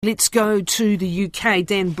Let's go to the UK.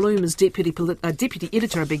 Dan Bloom is deputy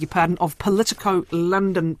editor, of Politico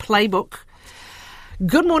London Playbook.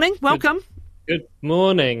 Good morning. Welcome. Good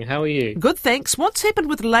morning. How are you? Good, thanks. What's happened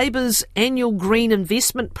with Labour's annual green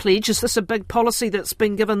investment pledge? Is this a big policy that's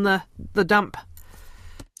been given the dump?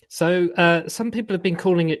 So some people have been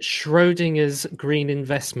calling it Schrodinger's green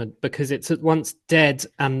investment because it's at once dead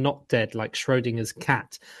and not dead, like Schrodinger's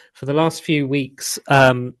cat. For the last few weeks,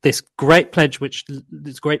 this great big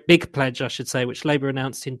pledge, I should say, which Labour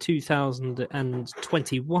announced in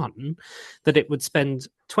 2021, that it would spend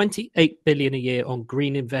 28 billion a year on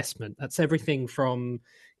green investment. That's everything from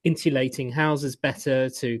insulating houses better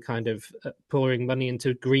to kind of pouring money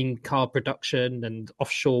into green car production and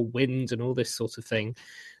offshore wind and all this sort of thing.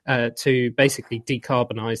 To basically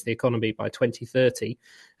decarbonise the economy by 2030,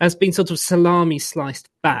 has been sort of salami sliced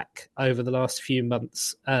back over the last few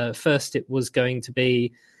months. First, it was going to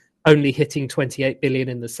be only hitting 28 billion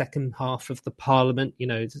in the second half of the parliament,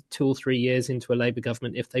 2 or 3 years into a Labour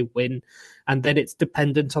government if they win. And then it's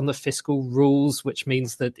dependent on the fiscal rules, which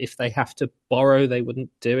means that if they have to borrow, they wouldn't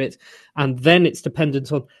do it. And then it's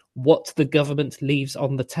dependent on what the government leaves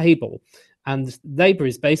on the table. And Labour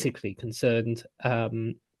is basically concerned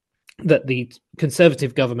that the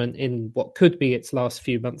Conservative government in what could be its last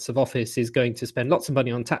few months of office is going to spend lots of money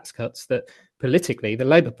on tax cuts that politically the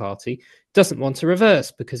Labour Party doesn't want to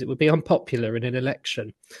reverse because it would be unpopular in an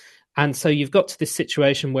election. And so you've got to this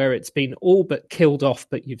situation where it's been all but killed off,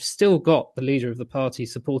 but you've still got the leader of the party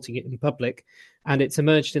supporting it in public. And it's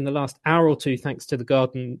emerged in the last hour or two, thanks to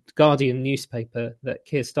the Guardian newspaper, that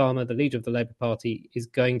Keir Starmer, the leader of the Labour Party, is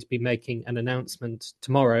going to be making an announcement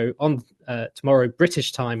tomorrow,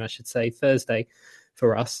 British time, I should say, Thursday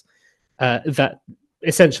for us, that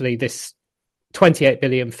essentially this 28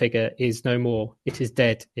 billion figure is no more. It is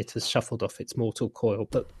dead. It has shuffled off its mortal coil.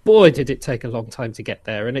 But boy, did it take a long time to get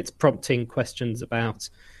there. And it's prompting questions about,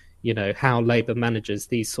 how Labour manages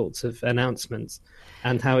these sorts of announcements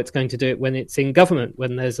and how it's going to do it when it's in government,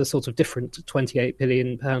 when there's a sort of different £28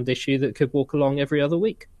 billion issue that could walk along every other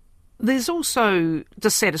week. There's also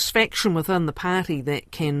dissatisfaction within the party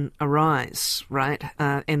that can arise, right?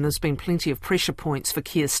 And there's been plenty of pressure points for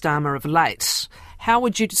Keir Starmer of late. How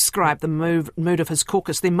would you describe the mood of his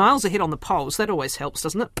caucus? They're miles ahead on the polls. That always helps,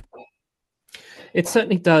 doesn't it? It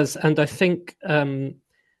certainly does. And I think a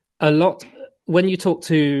lot, when you talk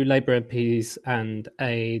to Labour MPs and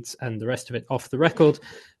aides and the rest of it off the record,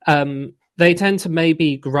 they tend to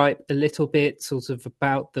maybe gripe a little bit sort of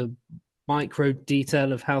about the micro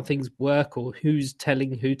detail of how things work or who's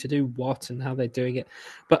telling who to do what and how they're doing it.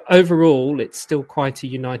 But overall, it's still quite a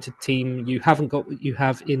united team. You haven't got what you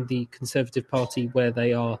have in the Conservative Party, where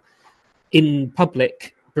they are in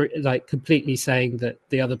public, like completely saying that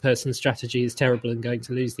the other person's strategy is terrible and going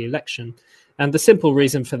to lose the election. And the simple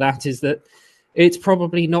reason for that is that it's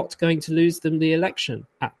probably not going to lose them the election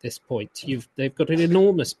at this point. They've got an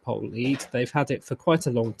enormous poll lead. They've had it for quite a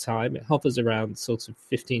long time. It hovers around sort of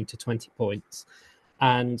 15 to 20 points.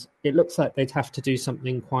 And it looks like they'd have to do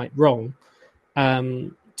something quite wrong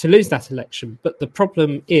to lose that election. But the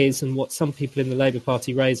problem is, and what some people in the Labour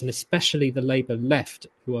Party raise, and especially the Labour left,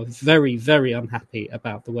 who are very, very unhappy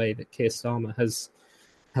about the way that Keir Starmer has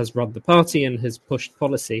run the party and has pushed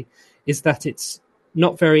policy, is that it's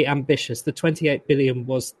not very ambitious. The 28 billion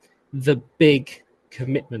was the big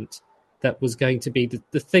commitment that was going to be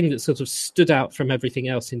the thing that sort of stood out from everything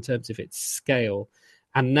else in terms of its scale.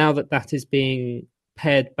 And now that is being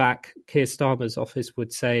pared back, Keir Starmer's office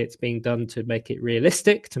would say it's being done to make it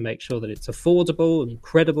realistic, to make sure that it's affordable and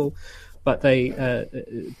credible. But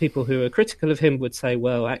people who are critical of him would say,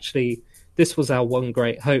 well, actually, this was our one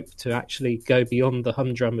great hope, to actually go beyond the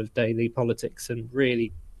humdrum of daily politics and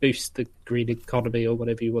really boost the green economy, or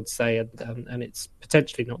whatever you would say, and it's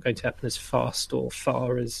potentially not going to happen as fast or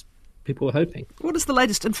far as people were hoping. What is the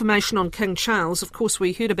latest information on King Charles? Of course,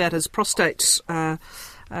 we heard about his prostate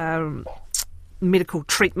medical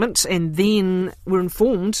treatment, and then we're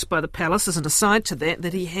informed by the palace, as an aside to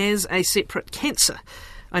that he has a separate cancer.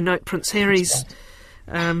 I note Prince Harry's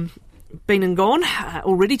been and gone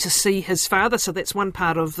already to see his father, so that's one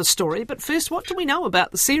part of the story. But first, what do we know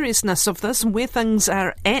about the seriousness of this and where things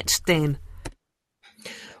are at, Dan?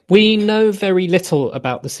 We know very little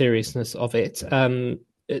about the seriousness of it.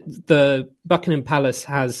 The Buckingham Palace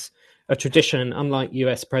has a tradition, unlike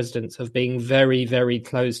US presidents, of being very, very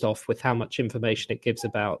closed off with how much information it gives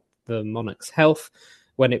about the monarch's health.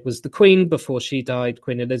 When it was the Queen, before she died,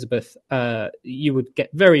 Queen Elizabeth, you would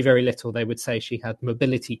get very, very little. They would say she had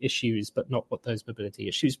mobility issues, but not what those mobility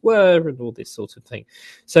issues were and all this sort of thing.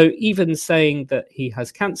 So even saying that he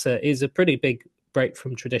has cancer is a pretty big break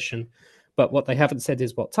from tradition. but what they haven't said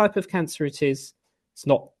is what type of cancer it is.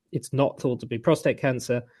 It's not thought to be prostate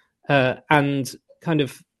cancer, and kind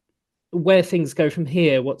of where things go from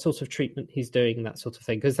here, what sort of treatment he's doing, that sort of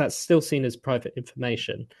thing, because that's still seen as private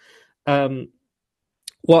information.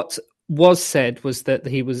 What was said was that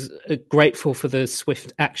he was grateful for the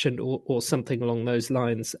swift action or something along those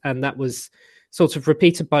lines, and that was sort of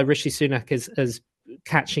repeated by Rishi Sunak as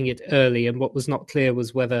catching it early. And what was not clear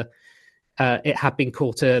was whether it had been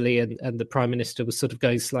caught early and the Prime Minister was sort of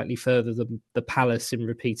going slightly further than the palace in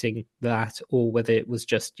repeating that, or whether it was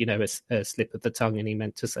just, a slip of the tongue and he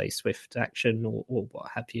meant to say swift action or what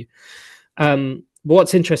have you.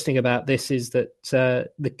 What's interesting about this is that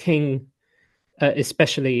the King,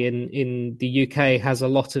 especially in the UK, has a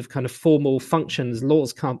lot of kind of formal functions.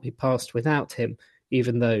 Laws can't be passed without him,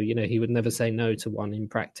 even though, he would never say no to one in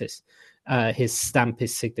practice. His stamp,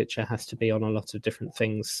 his signature has to be on a lot of different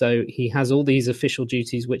things. So he has all these official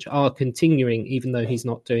duties which are continuing, even though he's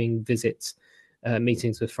not doing visits,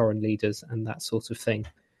 meetings with foreign leaders and that sort of thing.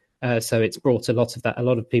 So it's brought a lot of that. A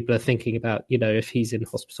lot of people are thinking about, if he's in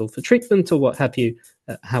hospital for treatment or what have you,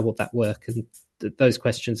 how will that work? And those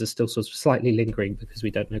questions are still sort of slightly lingering because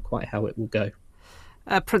we don't know quite how it will go.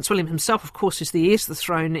 Prince William himself, of course, is the heir to the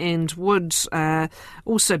throne and would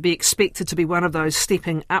also be expected to be one of those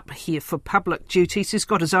stepping up here for public duties. He's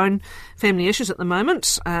got his own family issues at the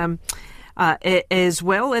moment as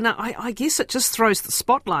well. And I guess it just throws the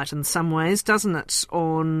spotlight in some ways, doesn't it,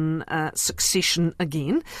 on succession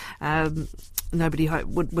again. Nobody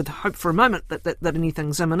would hope for a moment that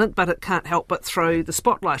anything's imminent, but it can't help but throw the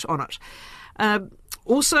spotlight on it.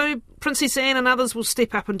 Also, Princess Anne and others will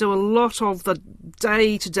step up and do a lot of the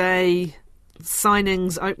day-to-day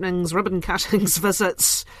signings, openings, ribbon cuttings,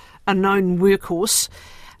 visits, a known workhorse.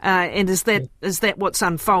 And is that what's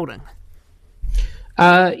unfolding?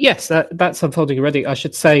 Yes, that's unfolding already. I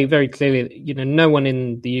should say very clearly, no one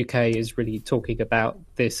in the UK is really talking about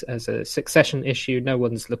this as a succession issue. No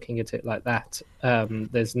one's looking at it like that.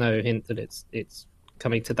 There's no hint that it's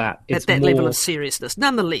coming to that. It's at that level of seriousness.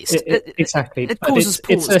 Nonetheless, exactly. It causes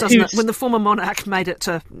pause, doesn't it? When the former monarch made it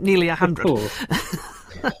to nearly 100.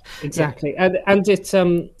 Exactly, yeah. and it's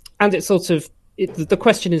sort of the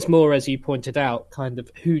question is more, as you pointed out, kind of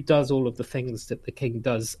who does all of the things that the king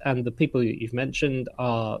does, and the people you've mentioned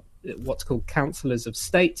are what's called councillors of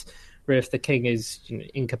state, where if the king is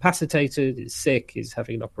incapacitated, is sick, is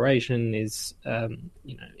having an operation, is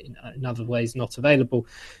in other ways not available,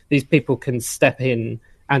 these people can step in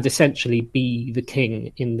and essentially be the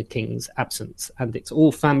king in the king's absence. And it's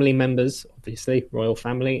all family members, obviously, royal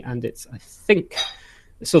family, and it's, I think,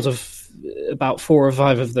 sort of about 4 or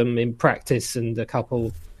 5 of them in practice and a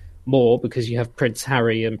couple more because you have Prince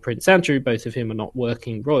Harry and Prince Andrew, both of whom are not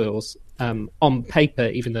working royals on paper,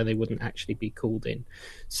 even though they wouldn't actually be called in.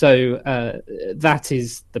 So that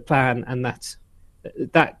is the plan, and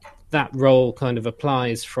that role kind of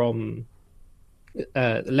applies from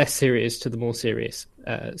less serious to the more serious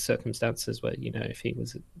circumstances where, if he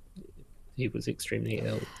was extremely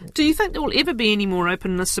ill. Do you think there will ever be any more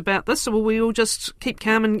openness about this, or will we all just keep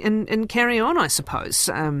calm and carry on, I suppose?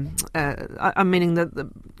 I'm meaning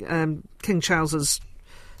the King Charles's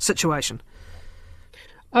situation.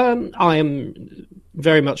 I am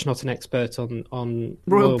very much not an expert on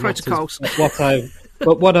royal protocols.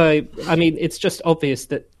 I mean, it's just obvious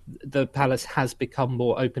that the palace has become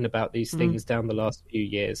more open about these things down the last few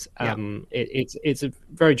years. It's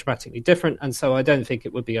very dramatically different, and so I don't think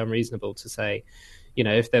it would be unreasonable to say,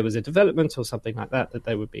 if there was a development or something like that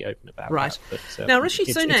they would be open about. Right. That. But, now, Rishi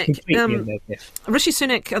Sunak,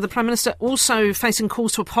 the Prime Minister, also facing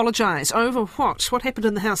calls to apologise over what? What happened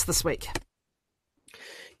in the House this week?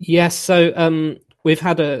 Yes, so we've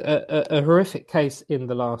had a horrific case in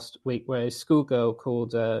the last week where a schoolgirl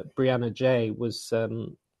called Brianna J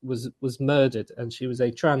was murdered, and she was a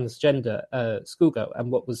transgender schoolgirl.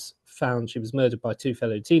 And what was found, she was murdered by 2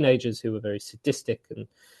 fellow teenagers who were very sadistic and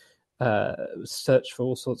searched for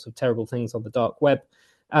all sorts of terrible things on the dark web.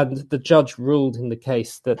 And the judge ruled in the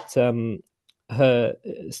case that her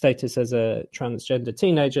status as a transgender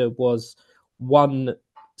teenager was one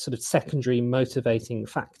sort of secondary motivating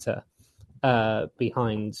factor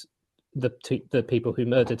behind the people who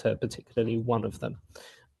murdered her, particularly one of them.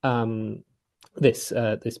 This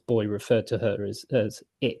boy referred to her as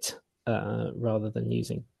it rather than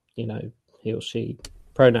using he or she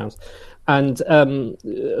pronouns. And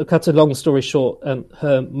cut a long story short,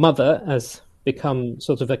 her mother has become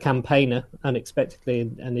sort of a campaigner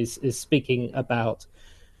unexpectedly and is speaking about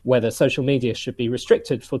whether social media should be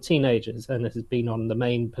restricted for teenagers, and it has been on the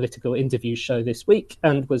main political interview show this week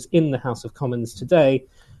and was in the House of Commons today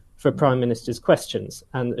for Prime Minister's questions.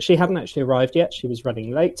 And she hadn't actually arrived yet. She was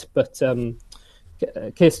running late. But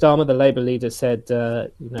Keir Starmer, the Labour leader, said,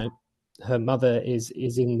 her mother is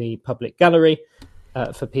in the public gallery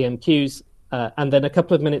for PMQs. And then a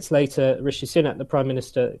couple of minutes later, Rishi Sunak, the Prime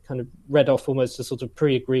Minister, kind of read off almost a sort of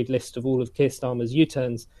pre-agreed list of all of Keir Starmer's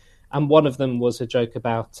U-turns. And one of them was a joke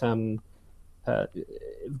about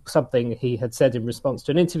something he had said in response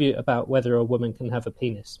to an interview about whether a woman can have a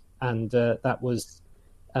penis. And that was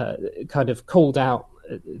kind of called out.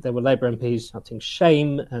 There were Labour MPs shouting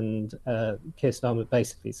shame, and Keir Starmer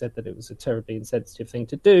basically said that it was a terribly insensitive thing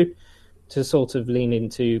to do, to sort of lean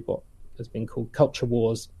into what has been called culture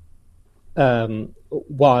wars,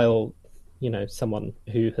 while someone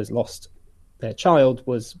who has lost their child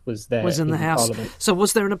was there in the House. Parliament. So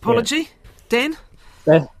was there an apology, Dan?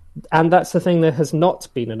 And that's the thing, there has not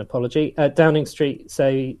been an apology. Downing Street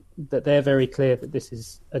say that they're very clear that this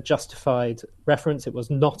is a justified reference. It was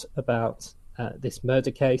not about this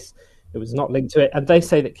murder case. It was not linked to it. And they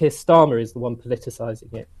say that Keir Starmer is the one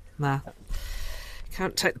politicising it. Nah.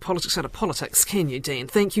 Can't take the politics out of politics, can you, Dan?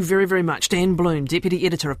 Thank you very, very much. Dan Bloom, Deputy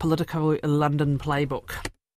Editor of Politico London Playbook.